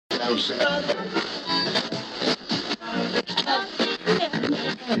You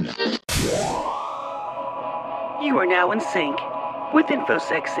are now in sync with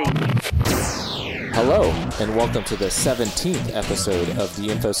InfoSecSync. Hello, and welcome to the 17th episode of the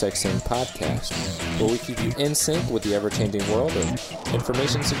InfoSecSync podcast, where we keep you in sync with the ever-changing world of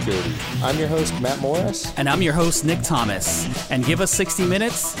information security. I'm your host, Matt Morris. And I'm your host, Nick Thomas. And give us 60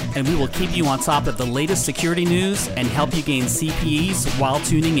 minutes, and we will keep you on top of the latest security news and help you gain CPEs while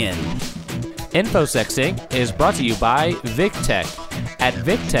tuning in. InfoSecSync is brought to you by VicTech. At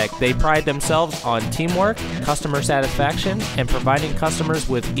VicTech, they pride themselves on teamwork, customer satisfaction, and providing customers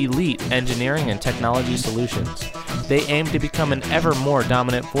with elite engineering and technology solutions. They aim to become an ever more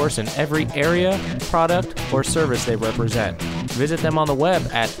dominant force in every area, product, or service they represent. Visit them on the web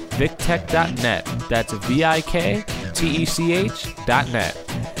at victech.net. That's VIKTECH.net.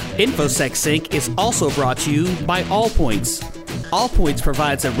 InfoSecSync is also brought to you by Allpoints. Allpoints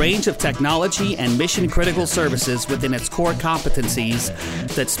provides a range of technology and mission-critical services within its core competencies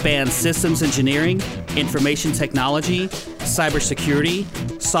that span systems engineering, information technology, cybersecurity,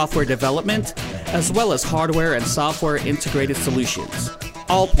 software development, as well as hardware and software integrated solutions.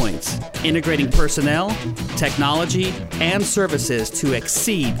 Allpoints, integrating personnel, technology, and services to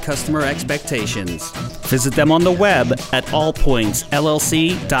exceed customer expectations. Visit them on the web at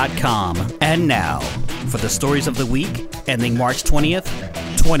allpointsllc.com. And now, for the stories of the week, ending March 20th,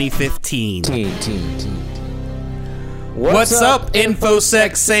 2015. What's up,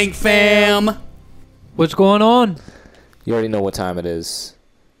 InfoSecSync fam? What's going on? You already know what time it is.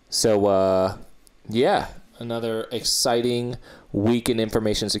 So, another exciting week in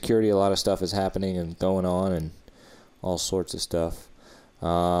information security. A lot of stuff is happening and going on and all sorts of stuff.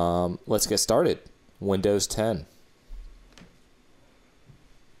 Let's get started. Windows 10.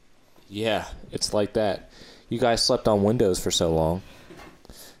 Yeah, it's like that. You guys slept on Windows for so long.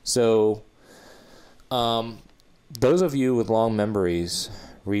 So, those of you with long memories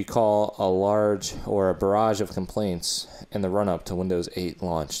recall a large or a barrage of complaints in the run-up to Windows 8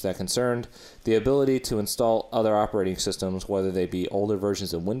 launch that concerned the ability to install other operating systems, whether they be older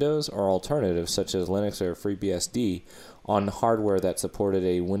versions of Windows or alternatives such as Linux or FreeBSD, on hardware that supported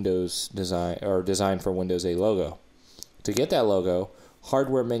a Windows design or designed for Windows 8 logo. To get that logo,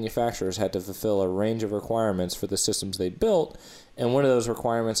 hardware manufacturers had to fulfill a range of requirements for the systems they built, and one of those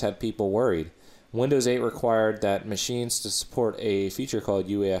requirements had people worried. Windows 8 required that machines to support a feature called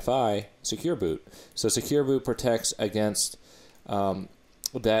UEFI, Secure Boot. So Secure Boot protects against it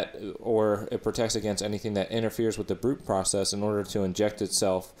protects against anything that interferes with the boot process in order to inject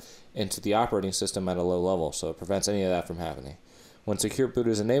itself into the operating system at a low level. So it prevents any of that from happening. When Secure Boot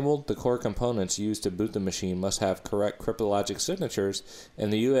is enabled, the core components used to boot the machine must have correct cryptologic signatures,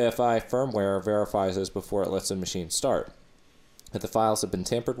 and the UEFI firmware verifies this before it lets the machine start. If the files have been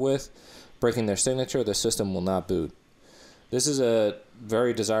tampered with, breaking their signature, the system will not boot. This is a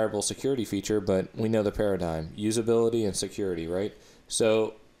very desirable security feature, but we know the paradigm, usability and security, right?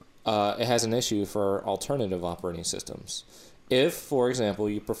 So it has an issue for alternative operating systems. If, for example,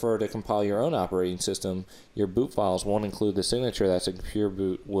 you prefer to compile your own operating system, your boot files won't include the signature that Secure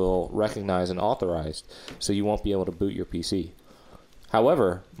Boot will recognize and authorize, so you won't be able to boot your PC.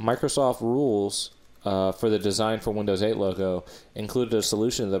 However, Microsoft rules for the Design for Windows 8 logo included a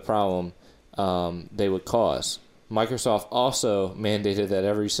solution to the problem they would cause. Microsoft also mandated that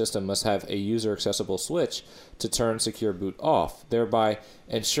every system must have a user-accessible switch to turn Secure Boot off, thereby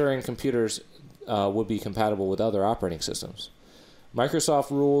ensuring computers would be compatible with other operating systems.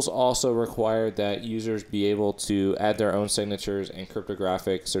 Microsoft rules also required that users be able to add their own signatures and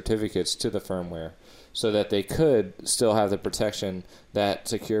cryptographic certificates to the firmware so that they could still have the protection that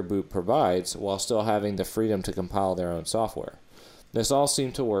Secure Boot provides while still having the freedom to compile their own software. This all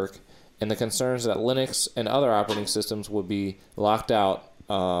seemed to work, and the concerns that Linux and other operating systems would be locked out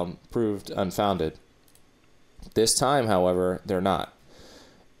proved unfounded. This time, however, they're not.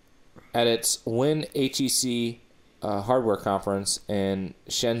 At its WinHEC hardware conference in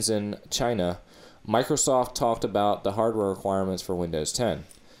Shenzhen, China, Microsoft talked about the hardware requirements for Windows 10.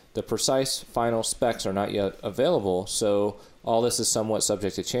 The precise final specs are not yet available, so all this is somewhat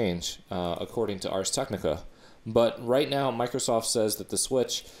subject to change, according to Ars Technica. But right now, Microsoft says that the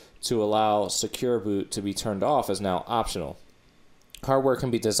switch to allow Secure Boot to be turned off is now optional. Hardware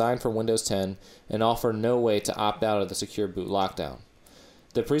can be designed for Windows 10 and offer no way to opt out of the Secure Boot lockdown.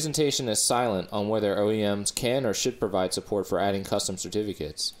 The presentation is silent on whether OEMs can or should provide support for adding custom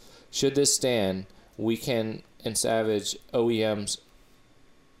certificates. Should this stand, we can envisage OEMs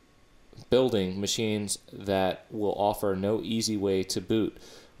building machines that will offer no easy way to boot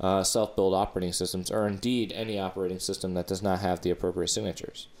self-build operating systems, or indeed any operating system that does not have the appropriate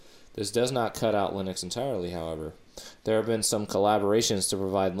signatures. This does not cut out Linux entirely, however. There have been some collaborations to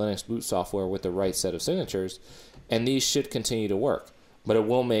provide Linux boot software with the right set of signatures, and these should continue to work, but it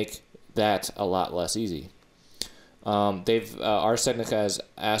will make that a lot less easy. Ars Technica has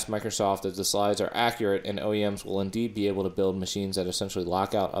asked Microsoft if the slides are accurate, and OEMs will indeed be able to build machines that essentially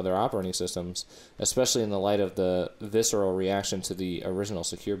lock out other operating systems, especially in the light of the visceral reaction to the original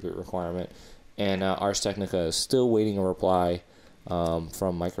secure boot requirement. And Ars Technica is still waiting a reply from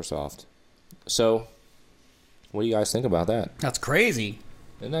Microsoft. So, what do you guys think about that? That's crazy.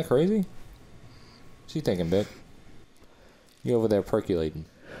 Isn't that crazy? What's you thinking, Vic? You over there percolating.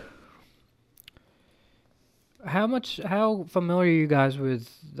 How familiar are you guys with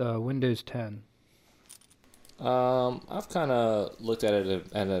Windows 10? I've kind of looked at it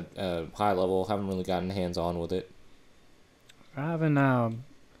at a high level. Haven't really gotten hands-on with it. I haven't. I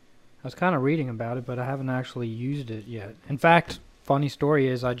was kind of reading about it, but I haven't actually used it yet. In fact, funny story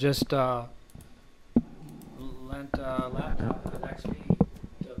is I just lent a laptop with XP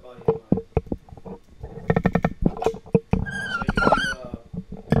to a buddy of mine.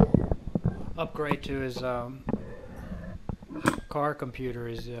 So he can upgrade to his car computer,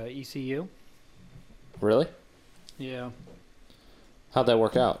 his ECU. Really? Yeah. How'd that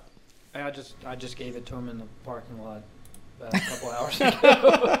work out? I just gave it to him in the parking lot a couple hours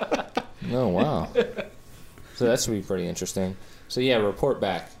ago. Oh, wow. So that should be pretty interesting. So, yeah, report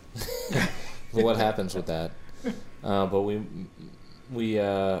back. What happens with that. But we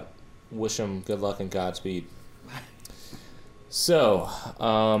wish him good luck and Godspeed. So,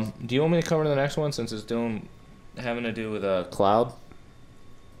 do you want me to cover the next one since it's having to do with cloud?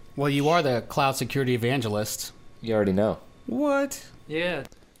 Well, you are the cloud security evangelist. You already know. What? Yeah.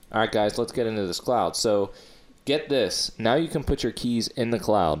 All right, guys, let's get into this cloud. So, get this. Now you can put your keys in the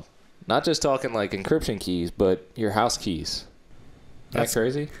cloud. Not just talking like encryption keys, but your house keys. That's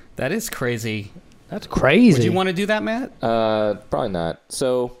crazy? That is crazy. That's crazy. Would you want to do that, Matt? Probably not.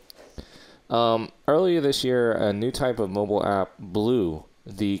 So, earlier this year, a new type of mobile app blew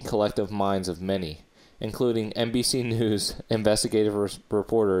the collective minds of many, including NBC News investigative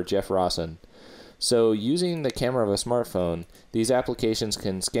reporter Jeff Rossen. So, using the camera of a smartphone, these applications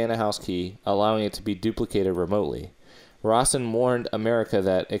can scan a house key, allowing it to be duplicated remotely. Rossen warned America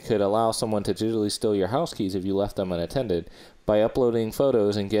that it could allow someone to digitally steal your house keys if you left them unattended by uploading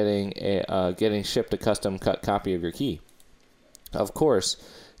photos and getting shipped a custom-cut copy of your key. Of course,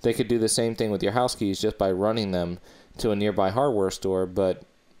 they could do the same thing with your house keys just by running them to a nearby hardware store, but,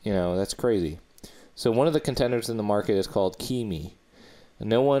 that's crazy. So one of the contenders in the market is called KeyMe.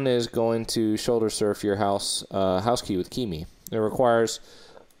 No one is going to shoulder surf your house key with KeyMe. It requires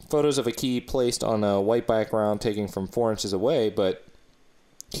photos of a key placed on a white background taken from 4 inches away, but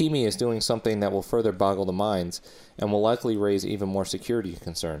KeyMe is doing something that will further boggle the minds and will likely raise even more security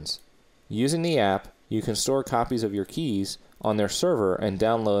concerns. Using the app, you can store copies of your keys on their server and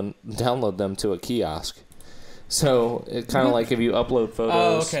download them to a kiosk. So it's kind of like if you upload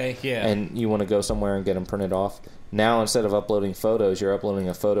photos and you want to go somewhere and get them printed off. Now instead of uploading photos, you're uploading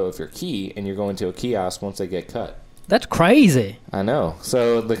a photo of your key and you're going to a kiosk once they get cut. That's crazy. I know.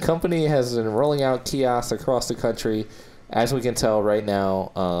 So the company has been rolling out kiosks across the country. As we can tell right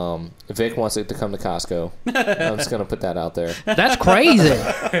now, Vic wants it to come to Costco. I'm just going to put that out there. That's crazy.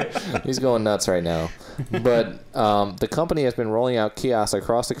 He's going nuts right now. But the company has been rolling out kiosks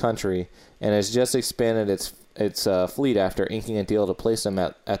across the country and has just expanded its fleet after inking a deal to place them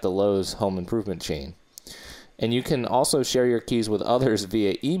at the Lowe's home improvement chain. And you can also share your keys with others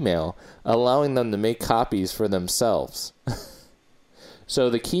via email, allowing them to make copies for themselves. So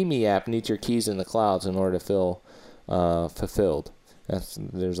the KeyMe app needs your keys in the clouds in order to feel fulfilled.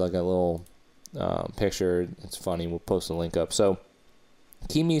 There's like a little picture. It's funny. We'll post a link up. So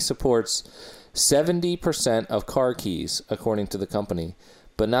KeyMe supports 70% of car keys, according to the company,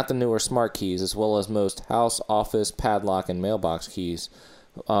 but not the newer smart keys, as well as most house, office, padlock, and mailbox keys.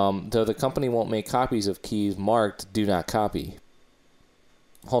 Though the company won't make copies of keys marked "Do Not Copy."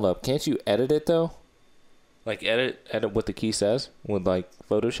 Hold up, can't you edit it though? Like edit what the key says with like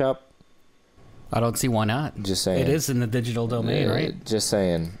Photoshop? I don't see why not. Just saying. It is in the digital domain, right? Just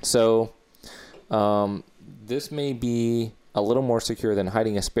saying. So, this may be a little more secure than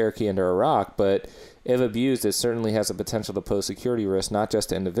hiding a spare key under a rock, but if abused, it certainly has the potential to pose security risks not just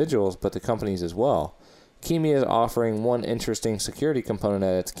to individuals, but to companies as well. KeyMe is offering one interesting security component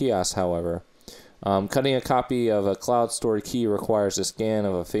at its kiosk, however. Cutting a copy of a cloud-stored key requires a scan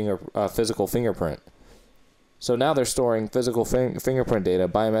of a physical fingerprint. So now they're storing physical fingerprint data,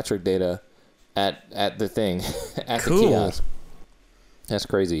 biometric data, at the thing, at the kiosk. That's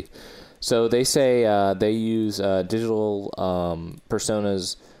crazy. So they say they use digital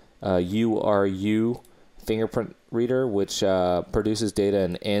personas URU fingerprint reader, which produces data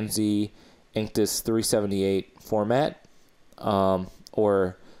in ANSI INCTIS 378 format,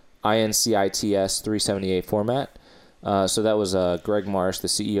 or INCITS 378 format. So that was Greg Marsh, the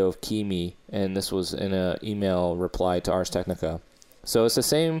CEO of KeyMe, and this was in an email reply to Ars Technica. So it's the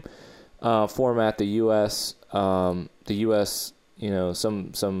same format the U.S. Some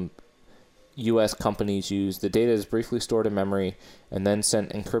U.S. companies use. The data is briefly stored in memory and then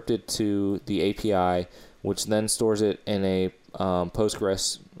sent encrypted to the API, which then stores it in a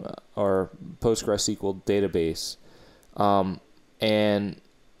Postgres SQL database. And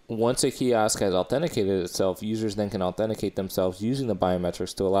once a kiosk has authenticated itself, users then can authenticate themselves using the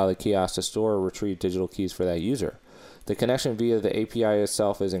biometrics to allow the kiosk to store or retrieve digital keys for that user. The connection via the API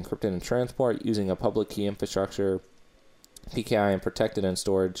itself is encrypted in transport using a public key infrastructure, PKI, and protected in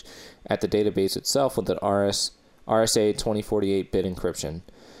storage at the database itself with an RSA 2048-bit encryption.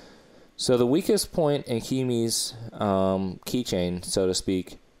 So the weakest point in KeyMe's keychain, so to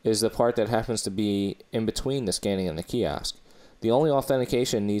speak, is the part that happens to be in between the scanning and the kiosk. The only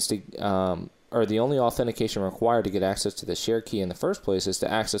authentication required to get access to the shared key in the first place is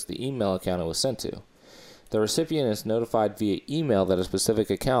to access the email account it was sent to. The recipient is notified via email that a specific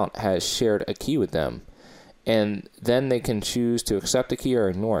account has shared a key with them, and then they can choose to accept the key or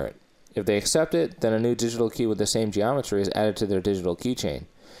ignore it. If they accept it, then a new digital key with the same geometry is added to their digital keychain,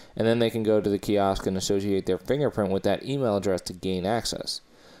 and then they can go to the kiosk and associate their fingerprint with that email address to gain access.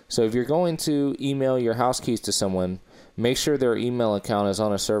 So if you're going to email your house keys to someone, make sure their email account is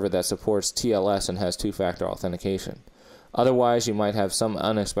on a server that supports TLS and has two-factor authentication. Otherwise, you might have some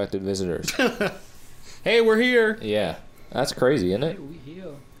unexpected visitors. Hey, we're here. Yeah, that's crazy, isn't it? Hey, we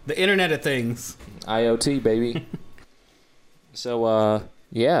here. The Internet of Things. IoT, baby. So,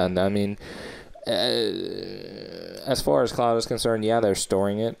 yeah, I mean, as far as cloud is concerned, yeah, they're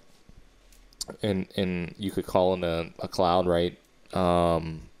storing it in you could call it a cloud, right?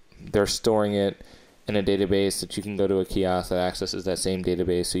 They're storing it in a database that you can go to a kiosk that accesses that same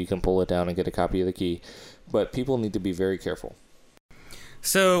database, so you can pull it down and get a copy of the key. But people need to be very careful.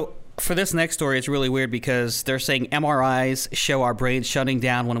 So for this next story, it's really weird because they're saying MRIs show our brains shutting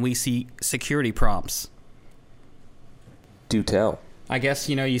down when we see security prompts. Do tell. I guess,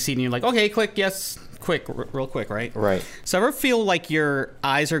 you see it and you're like, okay, click yes, quick, real quick, right? Right. So ever feel like your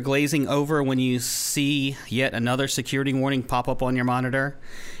eyes are glazing over when you see yet another security warning pop up on your monitor?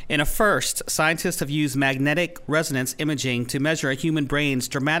 In a first, scientists have used magnetic resonance imaging to measure a human brain's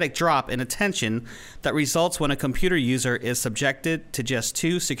dramatic drop in attention that results when a computer user is subjected to just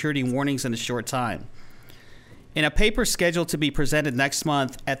 2 security warnings in a short time. In a paper scheduled to be presented next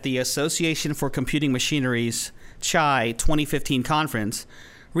month at the Association for Computing Machinery's CHI 2015 conference,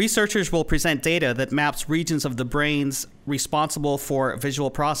 researchers will present data that maps regions of the brains responsible for visual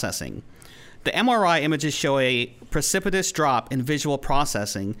processing. The MRI images show a precipitous drop in visual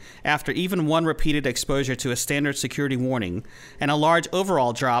processing after even one repeated exposure to a standard security warning, and a large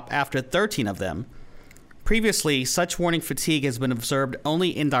overall drop after 13 of them. Previously, such warning fatigue has been observed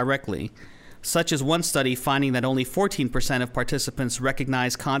only indirectly, such as one study finding that only 14% of participants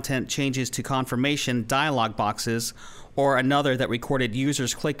recognized content changes to confirmation dialog boxes, or another that recorded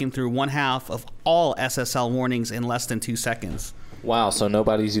users clicking through 1/2 of all SSL warnings in less than 2 seconds. Wow, so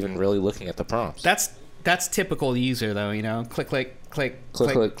nobody's even really looking at the prompts. That's typical user, though, Click, click,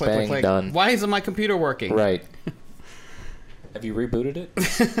 bang, done. Why isn't my computer working? Right. Have you rebooted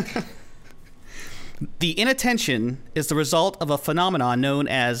it? The inattention is the result of a phenomenon known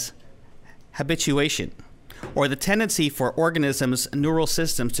as habituation, or the tendency for organisms' neural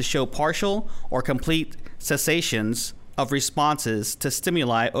systems to show partial or complete cessations of responses to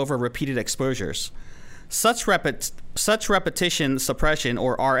stimuli over repeated exposures. Such repetition suppression,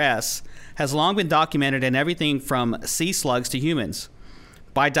 or RS, has long been documented in everything from sea slugs to humans.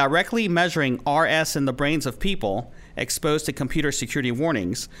 By directly measuring RS in the brains of people exposed to computer security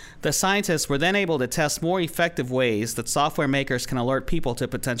warnings, the scientists were then able to test more effective ways that software makers can alert people to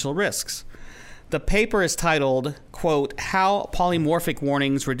potential risks. The paper is titled, quote, "How Polymorphic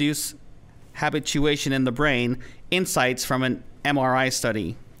Warnings Reduce Habituation in the Brain, Insights from an MRI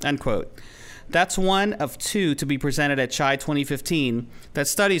Study," end quote. That's one of 2 to be presented at CHI 2015 that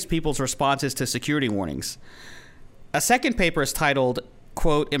studies people's responses to security warnings. A second paper is titled,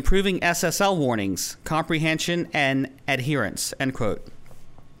 quote, "Improving SSL Warnings, Comprehension and Adherence," end quote.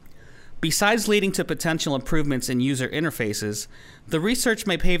 Besides leading to potential improvements in user interfaces, the research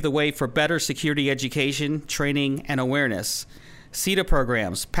may pave the way for better security education, training, and awareness, CETA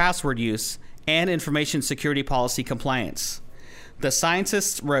programs, password use, and information security policy compliance. The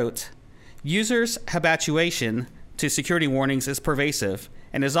scientists wrote, "Users' habituation to security warnings is pervasive,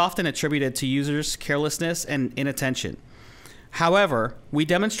 and is often attributed to users' carelessness and inattention. However, we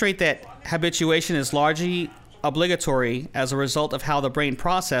demonstrate that habituation is largely obligatory as a result of how the brain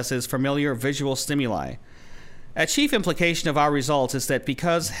processes familiar visual stimuli. A chief implication of our results is that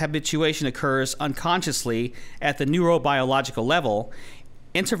because habituation occurs unconsciously at the neurobiological level,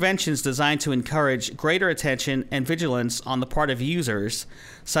 interventions designed to encourage greater attention and vigilance on the part of users,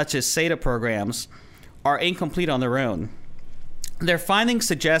 such as SATA programs, are incomplete on their own. Their findings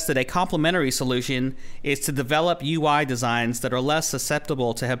suggest that a complementary solution is to develop UI designs that are less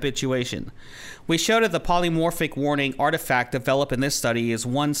susceptible to habituation. We show that the polymorphic warning artifact developed in this study is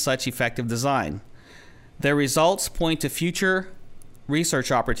one such effective design. Their results point to future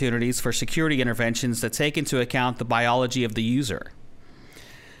research opportunities for security interventions that take into account the biology of the user.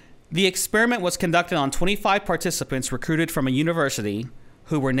 The experiment was conducted on 25 participants recruited from a university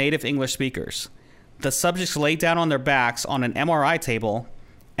who were native English speakers. The subjects laid down on their backs on an MRI table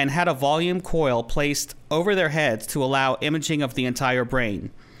and had a volume coil placed over their heads to allow imaging of the entire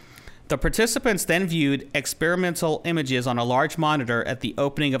brain. The participants then viewed experimental images on a large monitor at the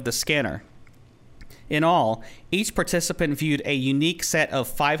opening of the scanner. In all, each participant viewed a unique set of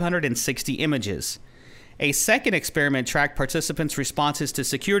 560 images. A second experiment tracked participants' responses to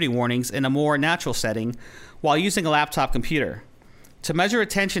security warnings in a more natural setting while using a laptop computer. To measure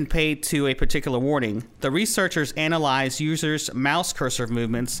attention paid to a particular warning, the researchers analyzed users' mouse cursor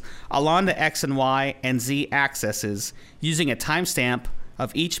movements along the X and Y and Z axes using a timestamp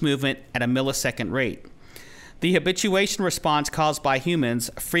of each movement at a millisecond rate. The habituation response caused by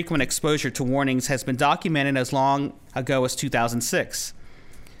humans' frequent exposure to warnings has been documented as long ago as 2006.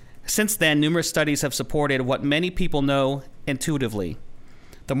 Since then, numerous studies have supported what many people know intuitively.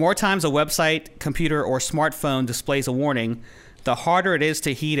 The more times a website, computer, or smartphone displays a warning, the harder it is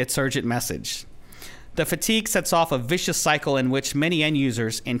to heed its urgent message. The fatigue sets off a vicious cycle in which many end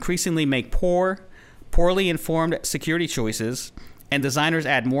users increasingly make poorly informed security choices, and designers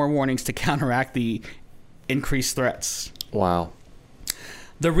add more warnings to counteract the increased threats. Wow.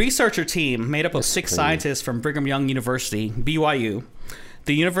 The researcher team, made up of six scientists from Brigham Young University, BYU,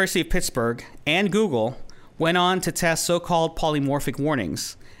 the University of Pittsburgh, and Google, went on to test so-called polymorphic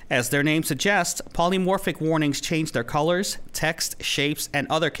warnings. As their name suggests, polymorphic warnings change their colors, text, shapes, and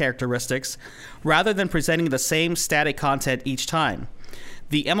other characteristics, rather than presenting the same static content each time.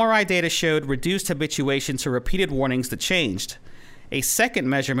 The MRI data showed reduced habituation to repeated warnings that changed. A second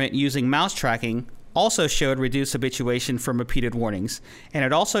measurement using mouse tracking also showed reduced habituation from repeated warnings, and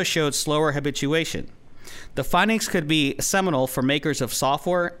it also showed slower habituation. The findings could be seminal for makers of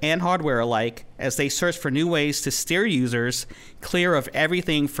software and hardware alike as they search for new ways to steer users clear of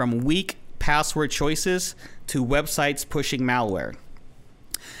everything from weak password choices to websites pushing malware.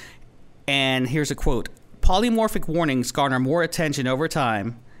 And here's a quote: "Polymorphic warnings garner more attention over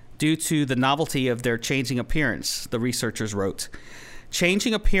time due to the novelty of their changing appearance," the researchers wrote.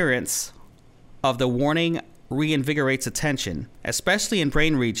 Changing appearance of the warning reinvigorates attention, especially in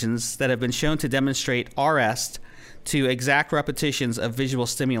brain regions that have been shown to demonstrate arrest to exact repetitions of visual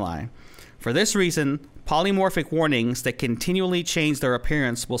stimuli. For this reason, polymorphic warnings that continually change their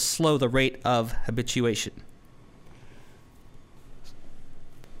appearance will slow the rate of habituation.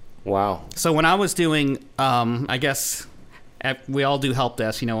 Wow. So when I was doing, I guess we all do help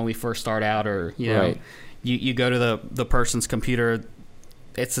desk, when we first start out, or, Right. you go to the person's computer.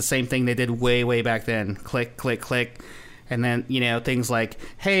 It's the same thing they did way back then. Click, click, click. And then, things like,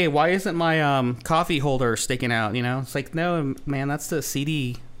 hey, why isn't my coffee holder sticking out? It's like, no, man, that's the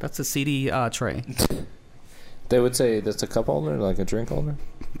CD. That's the CD tray. They would say that's a cup holder, like a drink holder?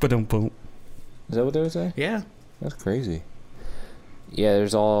 Ba-dum-boom. Is that what they would say? Yeah. That's crazy. Yeah,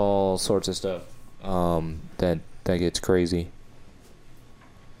 there's all sorts of stuff that gets crazy.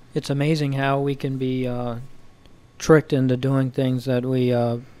 It's amazing how we can be tricked into doing things that we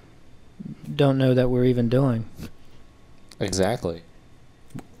don't know that we're even doing. Exactly.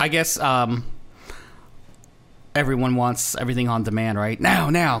 I guess everyone wants everything on demand, right?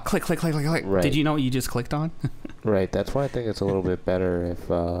 Now, click, click, click, click, click. Right. Did you know what you just clicked on? Right. That's why I think it's a little bit better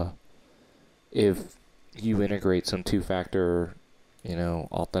if you integrate some two-factor,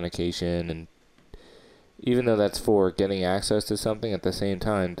 authentication, and even though that's for getting access to something, at the same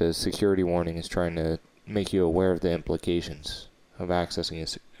time, the security warning is trying to make you aware of the implications of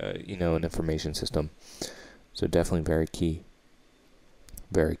accessing an information system. So definitely very key.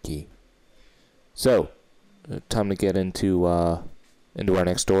 Very key. So, time to get into our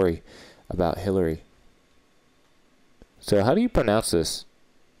next story about Hillary. So, how do you pronounce this?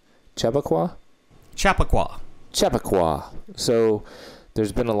 Chappaqua? Chappaqua. So,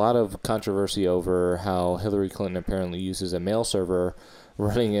 there's been a lot of controversy over how Hillary Clinton apparently uses a mail server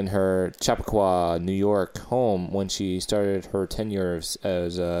running in her Chappaqua, New York home when she started her tenure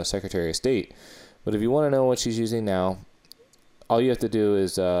as Secretary of State. But if you want to know what she's using now, all you have to do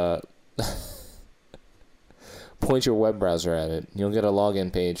is point your web browser at it. You'll get a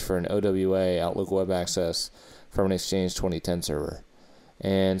login page for an OWA, Outlook Web Access, from an Exchange 2010 server.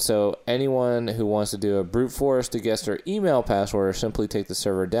 And so anyone who wants to do a brute force to guess their email password or simply take the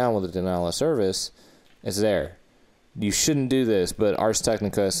server down with a denial of service is there. You shouldn't do this, but Ars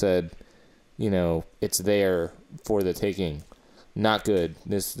Technica said, it's there for the taking. Not good.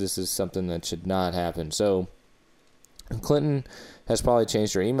 This is something that should not happen. So Clinton has probably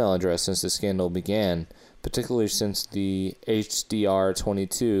changed her email address since the scandal began, particularly since the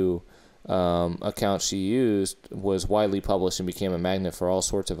HDR22 account she used was widely published and became a magnet for all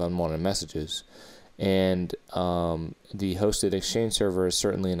sorts of unwanted messages. And the hosted Exchange server is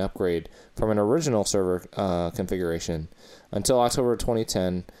certainly an upgrade from an original server configuration. Until October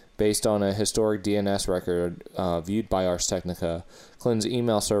 2010, based on a historic DNS record viewed by Ars Technica, Clinton's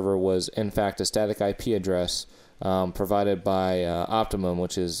email server was in fact a static IP address provided by Optimum,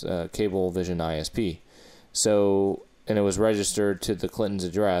 which is Cablevision ISP. So, and it was registered to the Clinton's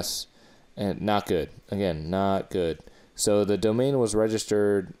address, and not good. Again, not good. So the domain was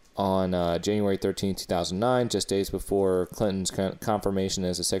registered on January 13, 2009, just days before Clinton's confirmation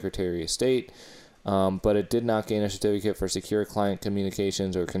as a Secretary of State, but it did not gain a certificate for secure client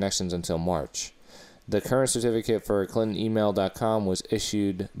communications or connections until March. The current certificate for ClintonEmail.com was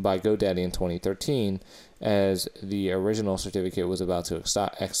issued by GoDaddy in 2013, as the original certificate was about to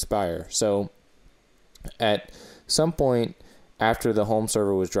expire. So at some point after the home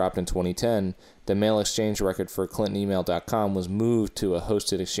server was dropped in 2010, the mail exchange record for ClintonEmail.com was moved to a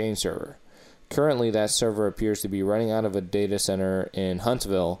hosted Exchange server. Currently, that server appears to be running out of a data center in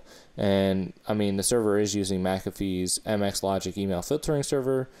Huntsville, and the server is using McAfee's MX Logic email filtering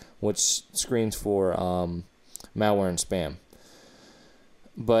server, which screens for malware and spam.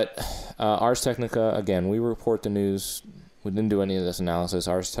 But Ars Technica, again, we report the news. We didn't do any of this analysis.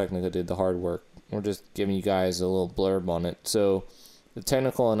 Ars Technica did the hard work. We're just giving you guys a little blurb on it. So the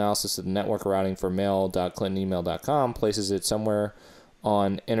technical analysis of the network routing for mail.clintonemail.com places it somewhere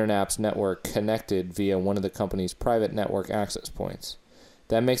on Internap's network connected via one of the company's private network access points.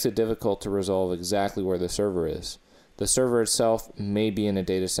 That makes it difficult to resolve exactly where the server is. The server itself may be in a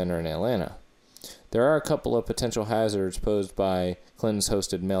data center in Atlanta. There are a couple of potential hazards posed by Clinton's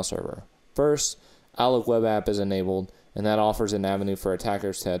hosted mail server. First, Outlook web app is enabled, and that offers an avenue for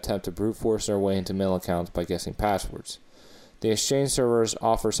attackers to attempt to brute force their way into mail accounts by guessing passwords. The Exchange servers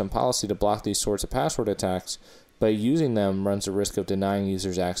offer some policy to block these sorts of password attacks, but using them runs the risk of denying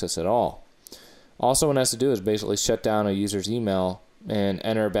users access at all. All someone has to do is basically shut down a user's email and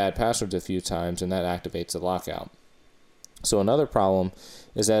enter bad passwords a few times, and that activates the lockout. So another problem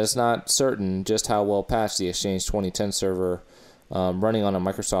is that it's not certain just how well patched the Exchange 2010 server running on a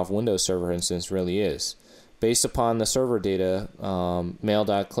Microsoft Windows Server instance really is. Based upon the server data,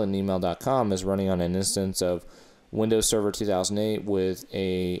 mail.clintonemail.com is running on an instance of Windows Server 2008 with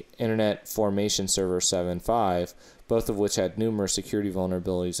a Internet Formation Server 7.5, both of which had numerous security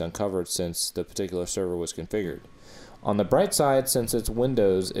vulnerabilities uncovered since the particular server was configured. On the bright side, since it's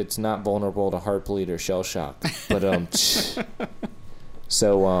Windows, it's not vulnerable to Heartbleed or shell shock. But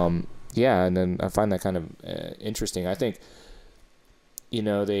yeah, and then I find that kind of interesting. I think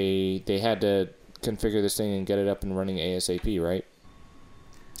they had to configure this thing and get it up and running ASAP, right?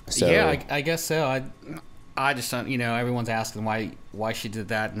 So, yeah, I guess so. I just don't, everyone's asking why she did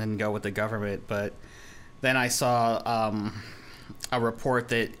that and then go with the government. But then I saw a report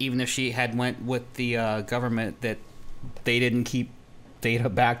that even if she had went with the government, that they didn't keep data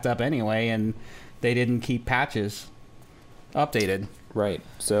backed up anyway, and they didn't keep patches updated. Right.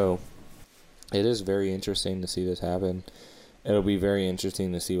 So it is very interesting to see this happen. It'll be very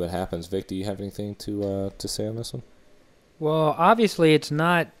interesting to see what happens. Vic, do you have anything to say on this one? Well, obviously it's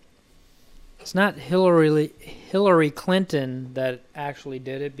not Hillary Clinton that actually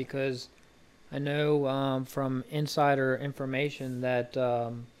did it, because I know from insider information that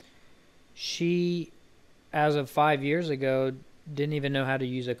she, as of 5 years ago, didn't even know how to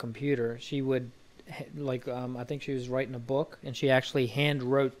use a computer. She would, I think she was writing a book, and she actually hand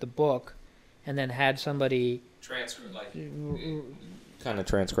wrote the book and then had somebody kind of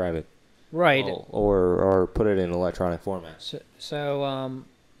transcribe it, right, or put it in electronic format. So I'm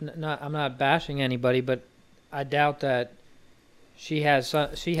not bashing anybody, but I doubt that she has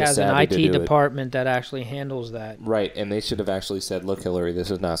an IT department that actually handles that. Right, and they should have actually said, "Look, Hillary,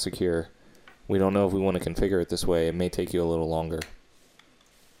 this is not secure. We don't know if we want to configure it this way. It may take you a little longer."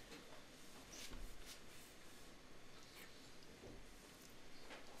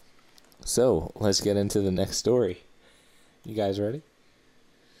 So, let's get into the next story. You guys ready?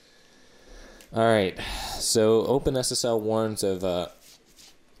 All right. So, OpenSSL warns of if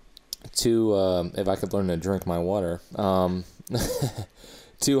I could learn to drink my water,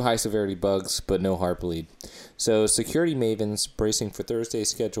 2 high-severity bugs, but no heartbleed. So, security mavens bracing for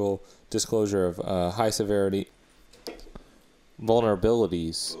Thursday's scheduled disclosure of high-severity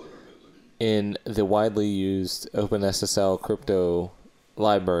vulnerabilities in the widely used OpenSSL crypto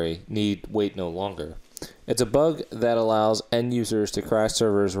library need wait no longer. It's a bug that allows end users to crash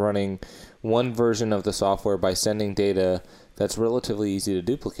servers running one version of the software by sending data that's relatively easy to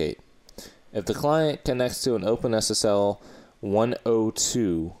duplicate. If the client connects to an OpenSSL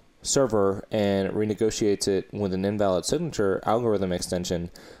 102 server and renegotiates it with an invalid signature algorithm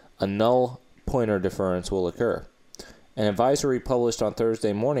extension, a null pointer deference will occur. An advisory published on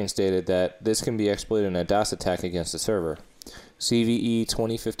Thursday morning stated that this can be exploited in a DOS attack against the server. CVE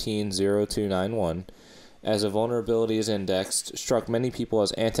 2015-0291, as a vulnerability is indexed, struck many people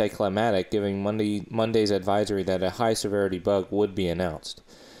as anticlimactic, giving Monday's advisory that a high-severity bug would be announced.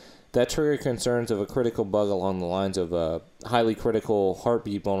 That triggered concerns of a critical bug along the lines of a highly critical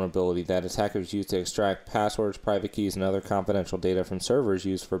heartbeat vulnerability that attackers use to extract passwords, private keys, and other confidential data from servers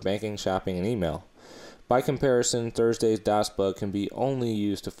used for banking, shopping, and email. By comparison, Thursday's DOS bug can be only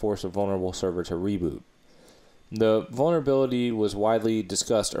used to force a vulnerable server to reboot. The vulnerability was widely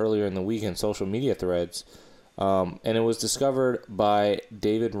discussed earlier in the week in social media threads, and it was discovered by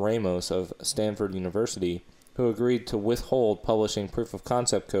David Ramos of Stanford University, who agreed to withhold publishing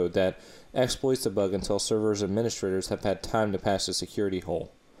proof-of-concept code that exploits the bug until servers administrators have had time to patch the security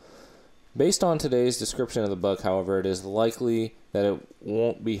hole. Based on today's description of the bug, however, it is likely that it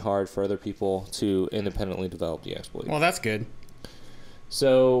won't be hard for other people to independently develop the exploit. Well, that's good.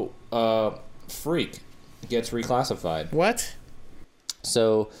 So, Freak gets reclassified. What?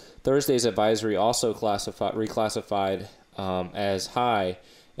 So, Thursday's advisory also reclassified as high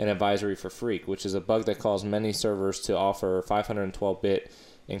an advisory for Freak, which is a bug that caused many servers to offer 512-bit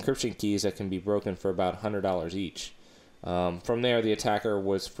encryption keys that can be broken for about $100 each. From there, the attacker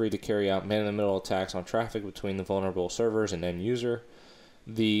was free to carry out man-in-the-middle attacks on traffic between the vulnerable servers and end user.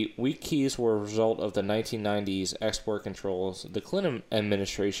 The weak keys were a result of the 1990s export controls the Clinton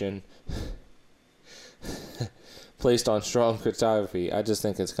administration placed on strong cryptography. I just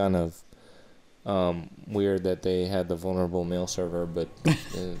think it's kind of weird that they had the vulnerable mail server, but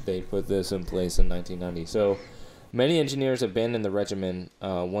they put this in place in 1990. So many engineers abandoned the regimen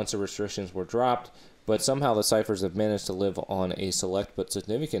once the restrictions were dropped, but somehow the ciphers have managed to live on a select but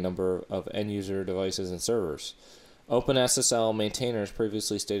significant number of end-user devices and servers. OpenSSL maintainers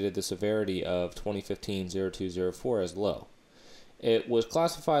previously stated the severity of 2015-0204 as low. It was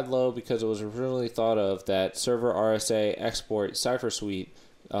classified low because it was originally thought of that server RSA export cipher suite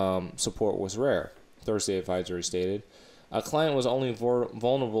support was rare, Thursday advisory stated. A client was only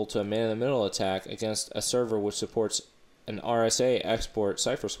vulnerable to a man-in-the-middle attack against a server which supports an RSA export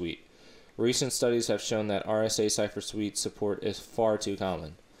cipher suite. Recent studies have shown that RSA cipher suite support is far too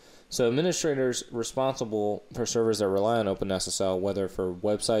common. So administrators responsible for servers that rely on OpenSSL, whether for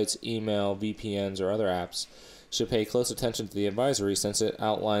websites, email, VPNs, or other apps, should pay close attention to the advisory since it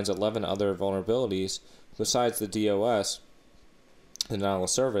outlines 11 other vulnerabilities besides the DOS, the denial of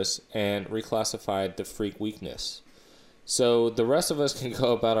service, and reclassified the Freak weakness. So the rest of us can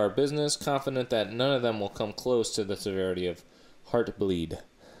go about our business confident that none of them will come close to the severity of heartbleed.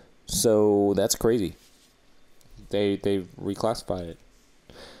 So that's crazy. They reclassified it.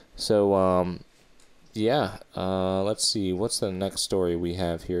 So let's see, what's the next story we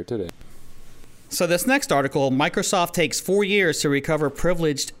have here today? So this next article, Microsoft takes 4 years to recover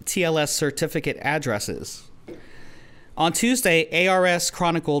privileged TLS certificate addresses. On Tuesday, ARS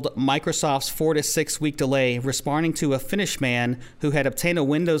chronicled Microsoft's 4 to 6 week delay responding to a Finnish man who had obtained a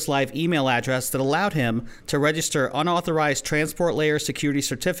Windows Live email address that allowed him to register unauthorized transport layer security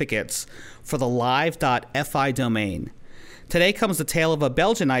certificates for the live.fi domain. Today comes the tale of a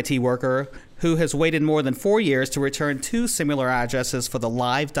Belgian IT worker who has waited more than 4 years to return 2 similar addresses for the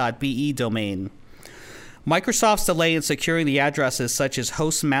live.be domain. Microsoft's delay in securing the addresses such as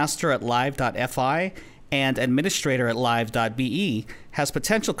hostmaster at live.fi and administrator at live.be has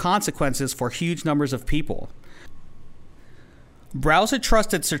potential consequences for huge numbers of people.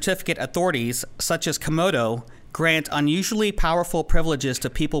 Browser-trusted certificate authorities, such as Komodo, grant unusually powerful privileges to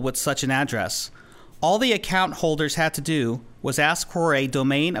people with such an address. All the account holders had to do was ask for a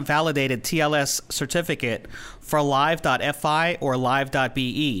domain-validated TLS certificate for live.fi or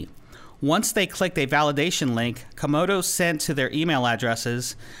live.be. Once they clicked a validation link, Komodo sent to their email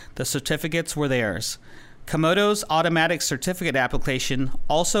addresses, the certificates were theirs. Komodo's automatic certificate application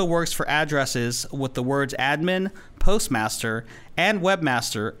also works for addresses with the words admin, postmaster, and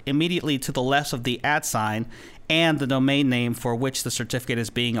webmaster immediately to the left of the @ sign and the domain name for which the certificate is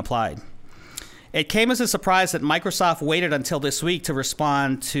being applied. It came as a surprise that Microsoft waited until this week to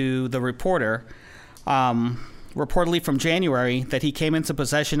respond to the reporter, reportedly from January, that he came into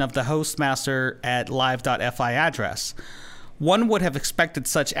possession of the hostmaster at live.fi address. One would have expected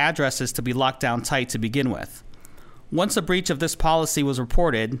such addresses to be locked down tight to begin with. Once a breach of this policy was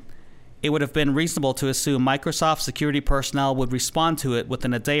reported, it would have been reasonable to assume Microsoft security personnel would respond to it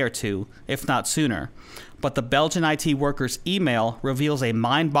within a day or two, if not sooner. But the Belgian IT worker's email reveals a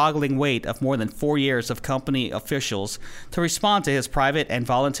mind-boggling wait of more than 4 years of company officials to respond to his private and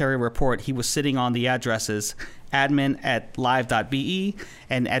voluntary report. He was sitting on the addresses admin@live.be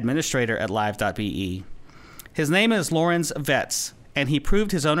and administrator@live.be. His name is Lorenz Vetz, and he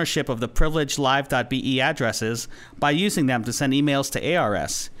proved his ownership of the privileged live.be addresses by using them to send emails to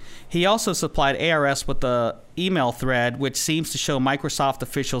ARS. He also supplied ARS with the email thread, which seems to show Microsoft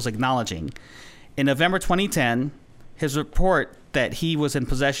officials acknowledging. In November 2010, his report that he was in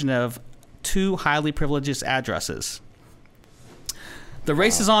possession of 2 highly privileged addresses. The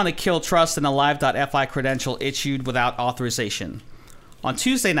race is on to kill trust in a live.fi credential issued without authorization. On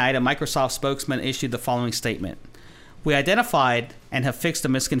Tuesday night, a Microsoft spokesman issued the following statement. We identified and have fixed a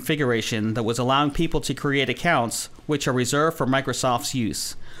misconfiguration that was allowing people to create accounts which are reserved for Microsoft's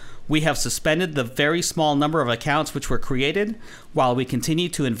use. We have suspended the very small number of accounts which were created while we continue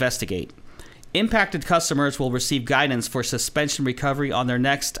to investigate. Impacted customers will receive guidance for suspension recovery on their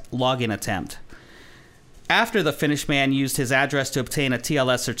next login attempt. After the Finnish man used his address to obtain a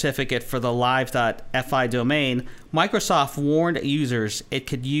TLS certificate for the live.fi domain, Microsoft warned users it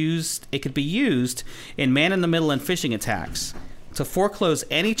could be used in man-in-the-middle and phishing attacks. To foreclose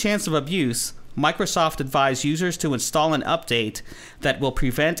any chance of abuse, Microsoft advised users to install an update that will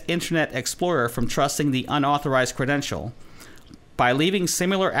prevent Internet Explorer from trusting the unauthorized credential. By leaving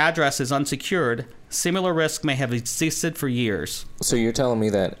similar addresses unsecured, similar risk may have existed for years. So you're telling me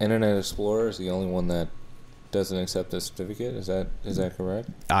that Internet Explorer is the only one that doesn't accept the certificate? Is that correct?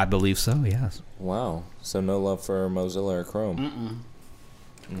 I believe so, yes. Wow. So no love for Mozilla or Chrome.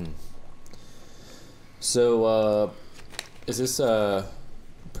 So is this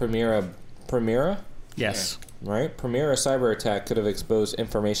Premera? Yes. Yeah. Right? Premera Cyber Attack could have exposed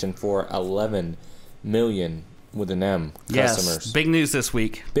information for 11 million with an M customers. Yes. Big news this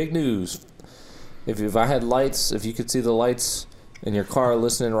week. Big news. If I had lights, if you could see the lights in your car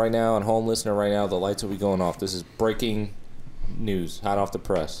listening right now and home listening right now, the lights will be going off. This is breaking news, hot off the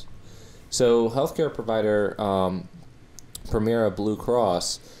press. So healthcare provider Premera Blue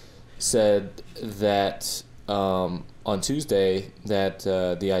Cross said that on Tuesday that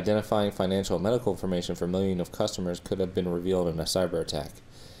the identifying financial and medical information for millions of customers could have been revealed in a cyber attack.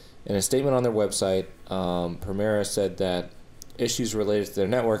 In a statement on their website, Premera said that issues related to their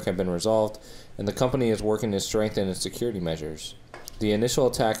network have been resolved, and the company is working to strengthen its security measures. The initial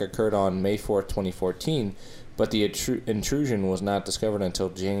attack occurred on May 4th, 2014, but the intrusion was not discovered until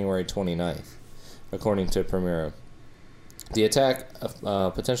January 29th, according to Premera. The attack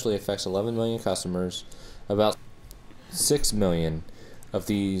potentially affects 11 million customers. About 6 million of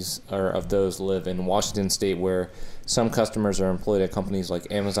those live in Washington State, where some customers are employed at companies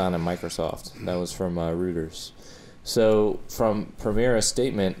like Amazon and Microsoft. That was from Reuters. So, from Premera's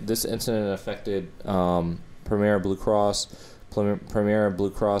statement, this incident affected Premera Blue Cross, Premera Blue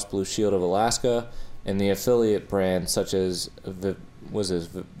Cross Blue Shield of Alaska, and the affiliate brands such as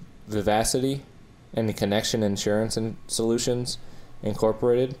Vivacity and the Connection Insurance and Solutions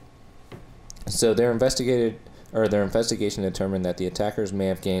Incorporated. So their investigation determined that the attackers may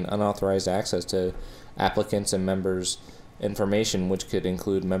have gained unauthorized access to applicants and members' information, which could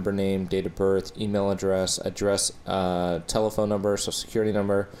include member name, date of birth, email address, telephone number, social security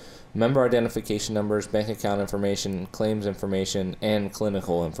number, member identification numbers, bank account information, claims information, and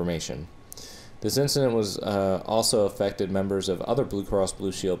clinical information. This incident was also affected members of other Blue Cross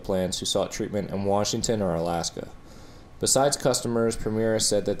Blue Shield plans who sought treatment in Washington or Alaska. Besides customers, Premera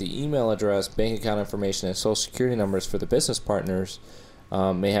said that the email address, bank account information, and social security numbers for the business partners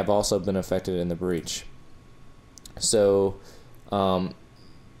may have also been affected in the breach. So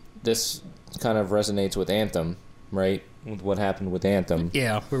this kind of resonates with Anthem, right? With what happened with Anthem.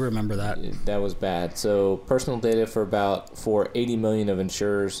 Yeah, we remember that. That was bad. So personal data for 80 million of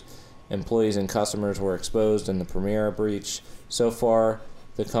insurers, employees, and customers were exposed in the Premera breach. So far,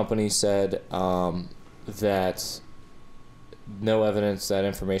 the company said that no evidence that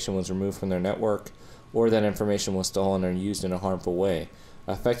information was removed from their network or that information was stolen or used in a harmful way.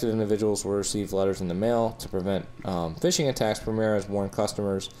 Affected individuals will receive letters in the mail. To prevent phishing attacks, Premera has warned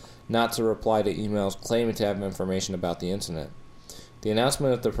customers not to reply to emails claiming to have information about the incident. The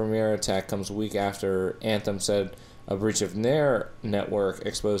announcement of the Premera attack comes a week after Anthem said a breach of their network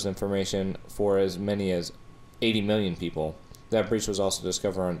exposed information for as many as 80 million people. That breach was also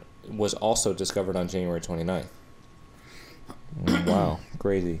discovered on January 29th. Wow,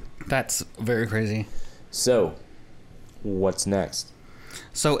 crazy. That's very crazy. So, what's next?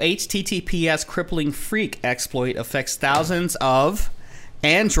 So, HTTPS crippling freak exploit affects thousands of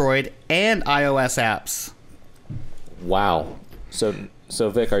Android and iOS apps. Wow. So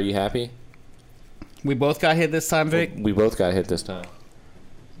Vic, are you happy? We both got hit this time, Vic? We both got hit this time.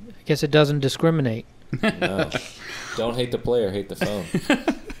 I guess it doesn't discriminate. No. Don't hate the player, hate the phone.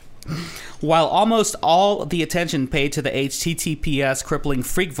 While almost all the attention paid to the HTTPS crippling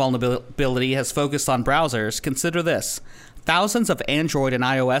freak vulnerability has focused on browsers, consider this. Thousands of Android and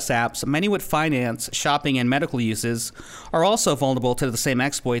iOS apps, many with finance, shopping, and medical uses, are also vulnerable to the same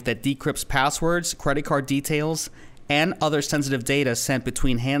exploit that decrypts passwords, credit card details, and other sensitive data sent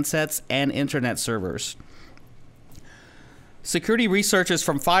between handsets and internet servers. Security researchers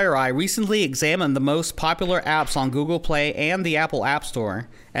from FireEye recently examined the most popular apps on Google Play and the Apple App Store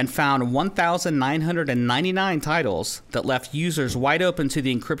and found 1,999 titles that left users wide open to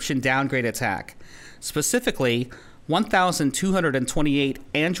the encryption downgrade attack. Specifically, 1,228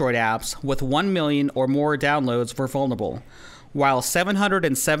 Android apps with 1 million or more downloads were vulnerable, while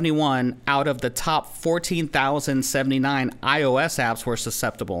 771 out of the top 14,079 iOS apps were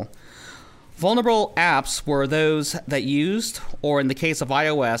susceptible. Vulnerable apps were those that used, or in the case of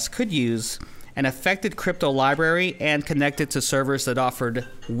iOS, could use, an affected crypto library and connected to servers that offered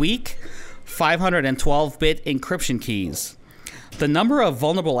weak 512-bit encryption keys. The number of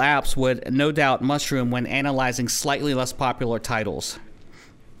vulnerable apps would no doubt mushroom when analyzing slightly less popular titles.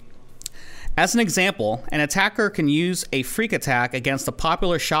 As an example, an attacker can use a freak attack against a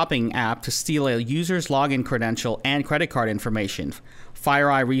popular shopping app to steal a user's login credential and credit card information.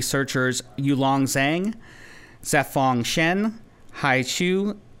 FireEye researchers Yulong Zhang, Zefeng Shen, Hai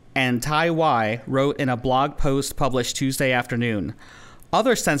Chu, and Tai Wai wrote in a blog post published Tuesday afternoon.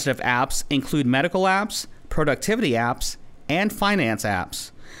 Other sensitive apps include medical apps, productivity apps, and finance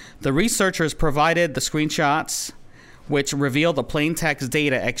apps. The researchers provided the screenshots, which reveal the plain text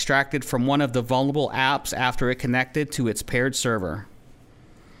data extracted from one of the vulnerable apps after it connected to its paired server.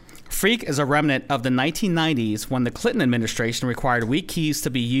 Freak is a remnant of the 1990s when the Clinton administration required weak keys to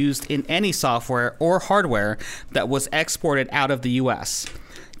be used in any software or hardware that was exported out of the U.S.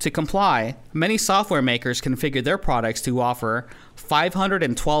 To comply, many software makers configured their products to offer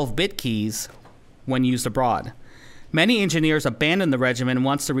 512-bit keys when used abroad. Many engineers abandoned the regimen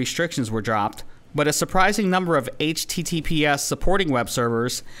once the restrictions were dropped, but a surprising number of HTTPS supporting web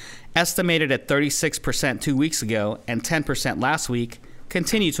servers, estimated at 36% 2 weeks ago and 10% last week,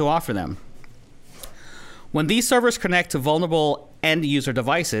 continue to offer them. When these servers connect to vulnerable end-user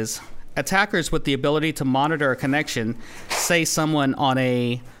devices, attackers with the ability to monitor a connection, say someone on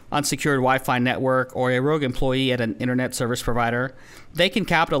a unsecured Wi-Fi network or a rogue employee at an internet service provider, they can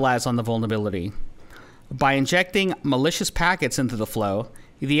capitalize on the vulnerability. By injecting malicious packets into the flow,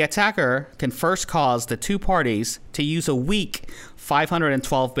 the attacker can first cause the two parties to use a weak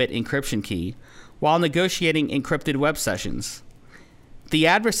 512-bit encryption key while negotiating encrypted web sessions. The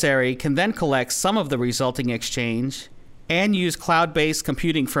adversary can then collect some of the resulting exchange and use cloud-based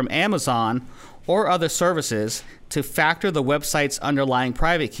computing from Amazon or other services to factor the website's underlying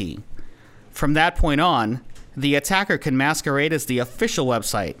private key. From that point on, the attacker can masquerade as the official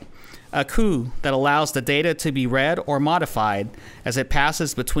website, a coup that allows the data to be read or modified as it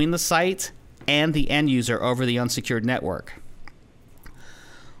passes between the site and the end user over the unsecured network.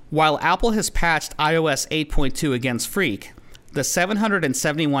 While Apple has patched iOS 8.2 against Freak, the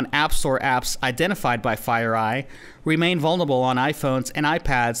 771 App Store apps identified by FireEye remain vulnerable on iPhones and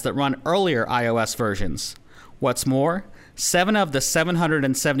iPads that run earlier iOS versions. What's more, 7 of the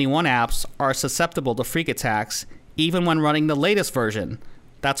 771 apps are susceptible to Freak attacks even when running the latest version.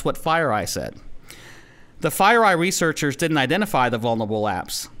 That's what FireEye said. The FireEye researchers didn't identify the vulnerable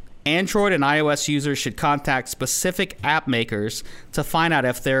apps. Android and iOS users should contact specific app makers to find out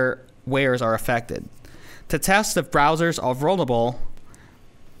if their wares are affected. To test if browsers are vulnerable.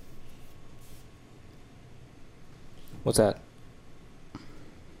 What's that?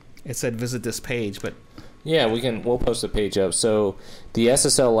 It said visit this page, but yeah, we'll post the page up. So the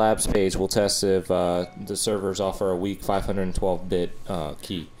SSL Labs page will test if the servers offer a weak 512-bit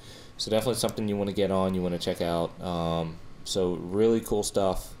key. So definitely something you want to get on, you want to check out. So really cool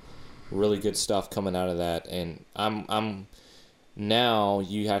stuff, really good stuff coming out of that. And I'm now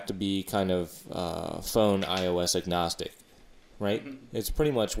you have to be kind of phone iOS agnostic, right? It's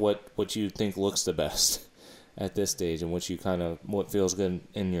pretty much what you think looks the best at this stage, and what feels good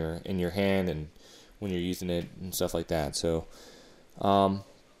in your hand and when you're using it and stuff like that. So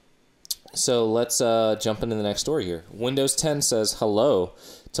let's jump into the next story here. Windows 10 says hello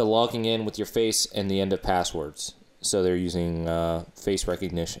to logging in with your face and the end of passwords. So they're using face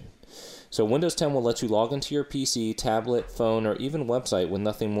recognition. So Windows 10 will let you log into your PC, tablet, phone, or even website with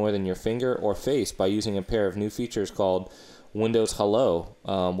nothing more than your finger or face by using a pair of new features called Windows Hello,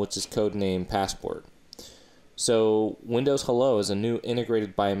 which is codenamed Passport. So Windows Hello is a new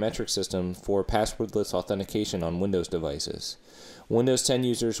integrated biometric system for passwordless authentication on Windows devices. Windows 10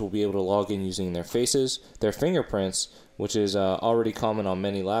 users will be able to log in using their faces, their fingerprints, which is already common on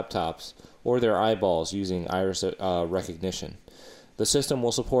many laptops, or their eyeballs using iris recognition. The system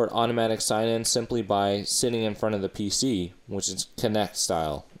will support automatic sign-in simply by sitting in front of the PC, which is Kinect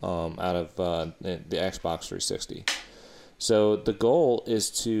style out of the Xbox 360. So the goal is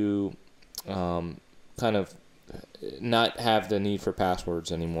to kind of not have the need for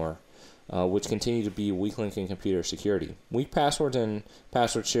passwords anymore, which continue to be weak link in computer security. Weak passwords and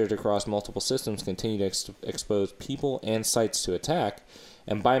passwords shared across multiple systems continue to expose people and sites to attack,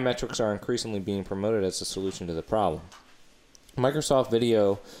 and biometrics are increasingly being promoted as a solution to the problem. Microsoft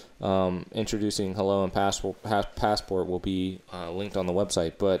video introducing Hello and Passport will be linked on the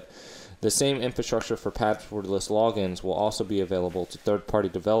website, but the same infrastructure for passwordless logins will also be available to third-party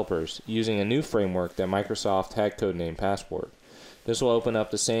developers using a new framework that Microsoft had codenamed Passport. This will open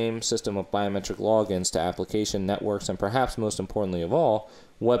up the same system of biometric logins to application networks and perhaps most importantly of all,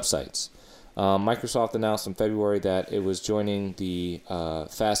 websites. Microsoft announced in February that it was joining the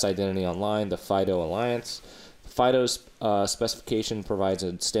Fast Identity Online, the FIDO Alliance. FIDO's specification provides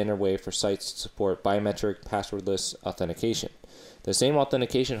a standard way for sites to support biometric passwordless authentication. The same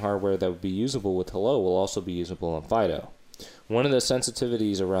authentication hardware that would be usable with Hello will also be usable on FIDO. One of the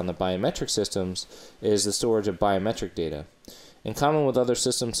sensitivities around the biometric systems is the storage of biometric data. In common with other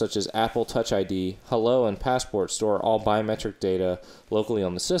systems such as Apple Touch ID, Hello and Passport store all biometric data locally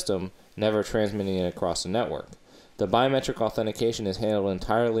on the system, never transmitting it across the network. The biometric authentication is handled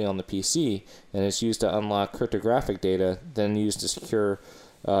entirely on the PC and is used to unlock cryptographic data, then used to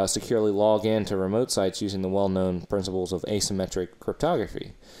securely log in to remote sites using the well-known principles of asymmetric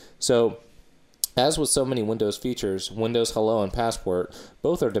cryptography. So, as with so many Windows features, Windows Hello and Passport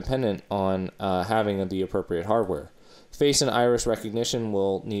both are dependent on having the appropriate hardware. Face and iris recognition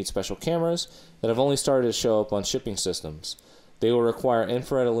will need special cameras that have only started to show up on shipping systems. They will require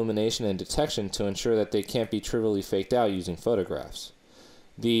infrared illumination and detection to ensure that they can't be trivially faked out using photographs.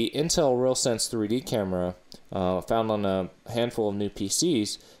 The Intel RealSense 3D camera, found on a handful of new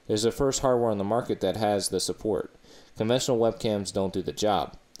PCs, is the first hardware on the market that has the support. Conventional webcams don't do the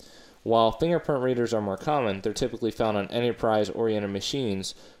job. While fingerprint readers are more common, they're typically found on enterprise-oriented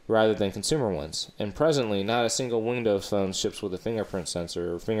machines rather than consumer ones, and presently not a single Windows phone ships with a fingerprint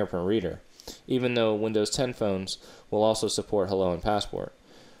sensor or fingerprint reader, even though Windows 10 phones will also support Hello and Passport.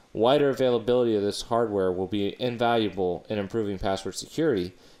 Wider availability of this hardware will be invaluable in improving password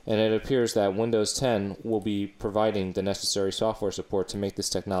security, and it appears that Windows 10 will be providing the necessary software support to make this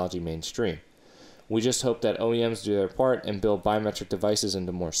technology mainstream. We just hope that OEMs do their part and build biometric devices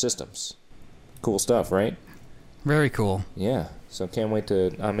into more systems. Cool stuff, right? Very cool. Yeah, so can't wait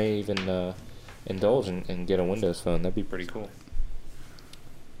to, I may even indulge and get a Windows phone. That'd be pretty cool.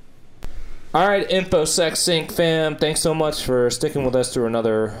 All right, InfoSecSync fam, thanks so much for sticking with us through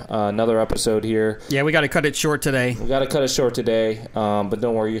another episode here. Yeah, we got to cut it short today. But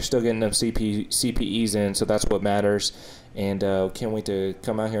don't worry, you're still getting them CPEs in, so that's what matters. And can't wait to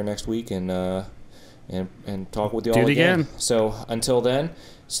come out here next week and talk with you all again. So until then,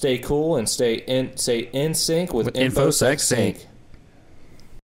 stay cool and stay in sync with InfoSecSync.